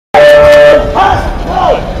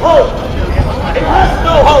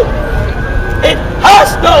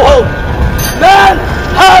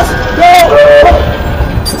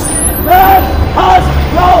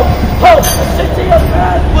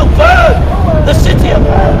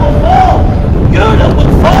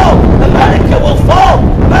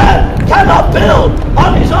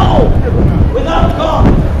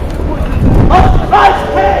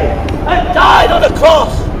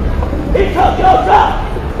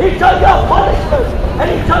He took your punishment, and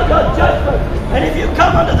He took your judgment. And if you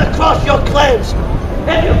come under the cross, you're cleansed.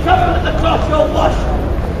 If you come under the cross, you're washed.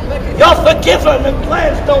 You're forgiven and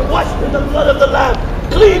cleansed and washed in the blood of the Lamb,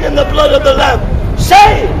 clean in the blood of the Lamb,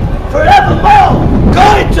 saved forevermore,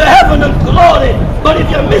 going to heaven and glory. But if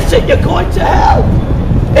you miss it, you're going to hell.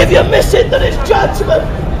 If you miss it, then it's judgment.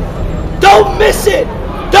 Don't miss it.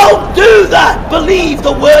 Don't do that. Believe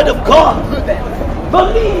the word of God.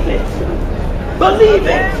 Believe it. Believe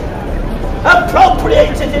it.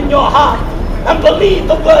 Appropriate it in your heart and believe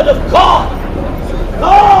the word of God.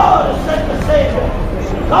 God has sent the Savior.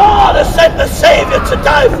 God has sent the Savior to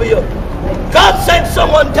die for you. God sent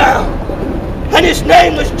someone down, and His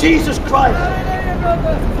name was Jesus Christ.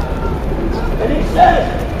 And He said,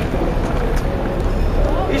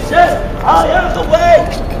 I am the way,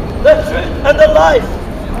 the truth, and the life.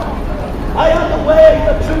 I am the way,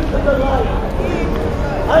 the truth, and the life.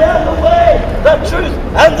 I am the way, the truth,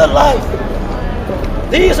 and the life.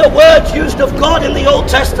 These are words used of God in the Old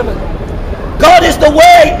Testament. God is the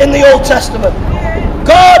way in the Old Testament.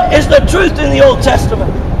 God is the truth in the Old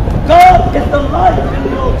Testament. God is the life in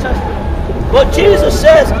the Old Testament. But Jesus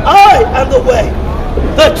says, I am the way,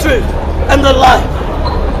 the truth, and the life.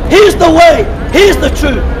 He's the way, He's the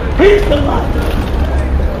truth, He's the life.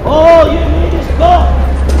 All you need is God.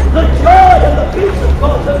 The joy and the peace of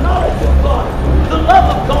God, the knowledge of God, the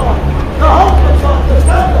love of God, the hope of God, the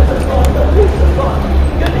purpose of God, the peace of God.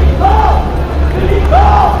 You need God. You need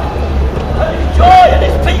God. And His joy and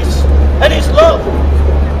His peace and His love.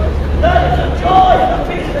 That is the joy and the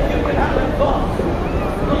peace that you can have in God.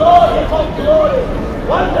 Glory upon glory,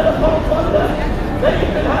 wonder upon wonder, that you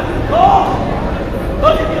can have in God.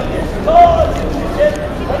 But if you miss God, you miss it,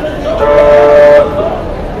 and the joy of God,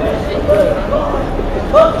 miss the word of God.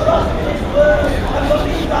 But trust in His word and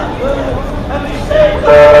believe that word and be saved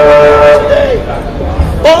today.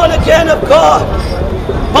 Born again of God,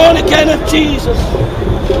 born again of Jesus,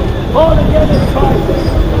 born again of Christ,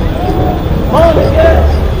 born again.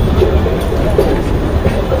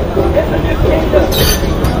 In the new kingdom,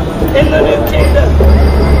 in the new kingdom,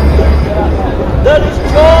 there is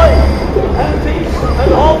joy and peace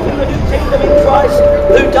and hope in the new kingdom in Christ,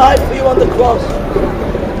 who died for you on the cross.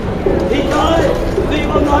 He died for you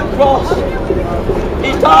on that cross.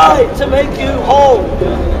 He died to make you whole.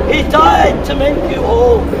 He died to make you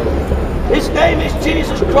whole. His name is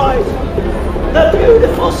Jesus Christ, the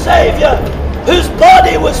beautiful Savior, whose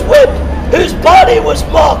body was whipped, whose body was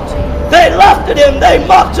mocked. They laughed at Him, they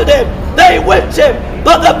mocked at Him, they whipped Him.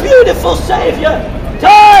 But the beautiful Savior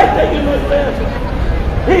died that you may live.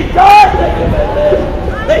 He died that you may live,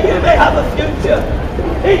 that you may have a future.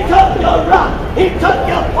 He took your wrath, He took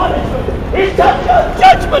your punishment, He took your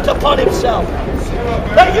judgment upon Himself,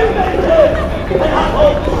 that you may live and have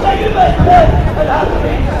hope, that you may live and have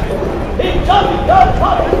peace. He took your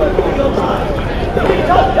punishment for your life. He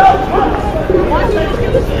took your punishment for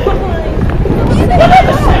your sin.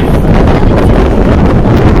 Whatever sin.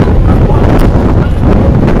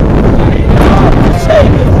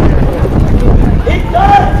 He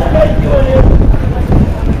died to make you a new.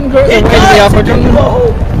 He died to make you a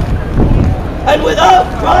hope. And without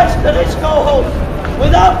Christ there is no hope.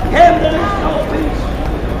 Without Him there is no peace.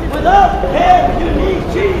 Without Him you need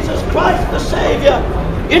Jesus Christ the Savior.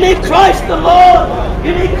 You need Christ the Lord.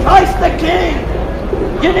 You need Christ the King.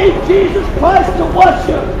 You need Jesus Christ to wash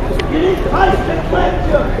you. You need Christ to cleanse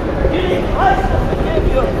you. You need Christ to forgive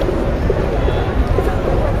you.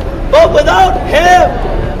 But without Him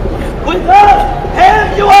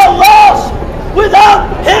you are lost. Without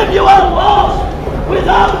Him you are lost.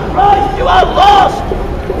 Without Christ you are lost.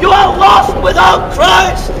 You are lost without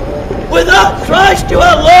Christ. Without Christ you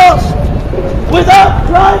are lost. Without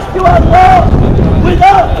Christ you are lost.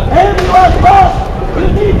 Without Him you are lost. You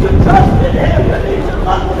need to trust in Him. You need to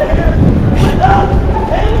love Him. Without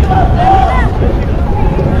Him you are lost. You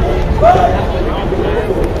need Christ.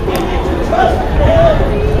 You need to trust in Him.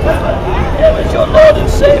 And believe Him as your Lord and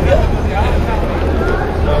Savior.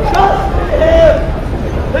 Trust in Him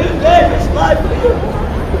who gave His life for you.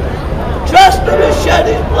 Trust Him who shed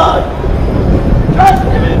His blood. Trust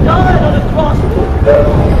Him who died on the cross for you.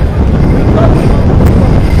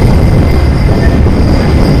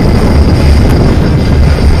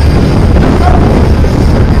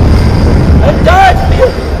 And died for you.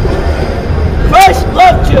 Christ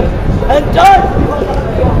loved you and died for you on that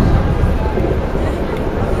cross.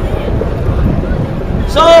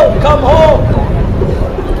 So come home.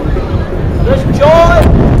 There's joy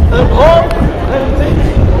and hope and peace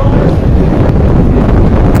in Christ.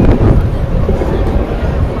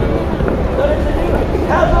 There is a new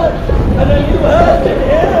heaven and a new earth in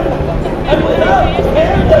Him. And without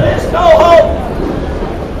Him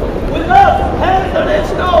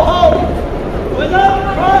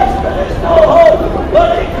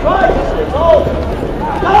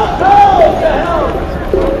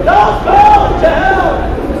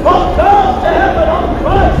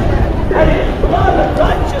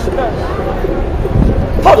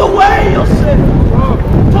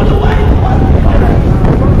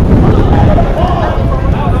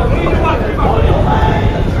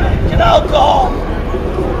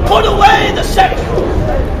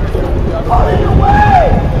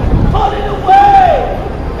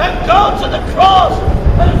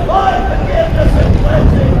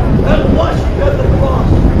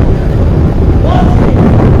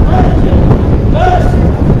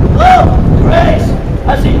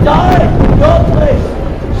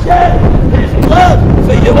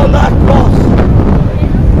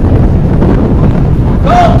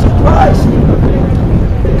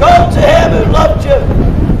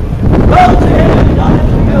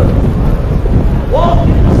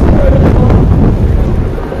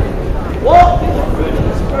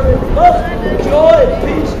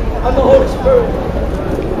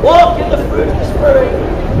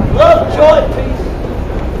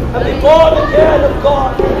and be born again of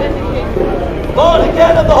God, born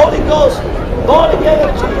again of the Holy Ghost, born again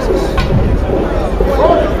of Jesus,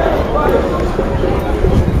 born again of Christ,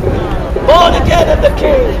 born again of the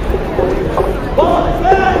King, born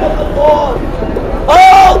again of the Lord.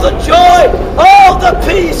 All the joy, all the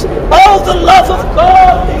peace, all the love of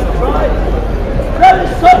God in Christ. There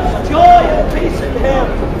is such joy and peace in Him,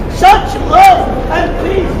 such love and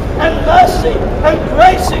peace and mercy and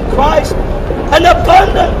grace in Christ, and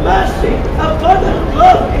abundant mercy, abundant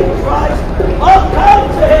love in Christ. Oh, come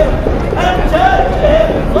to Him and turn to Him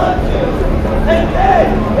who loves you and gave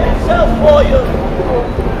Himself for you.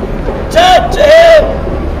 Turn to Him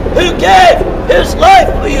who gave His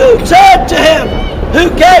life for you. Turn to Him who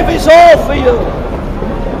gave His all for you.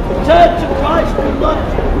 Turn to Christ who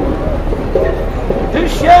loved you, who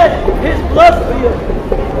shed His blood for you,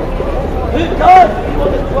 who died for you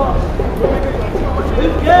on the cross, who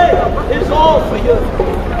gave His all for you.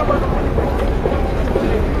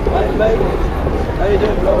 Hey mate, how you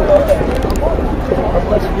doing, brother? God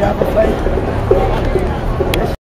bless you. You have a faith.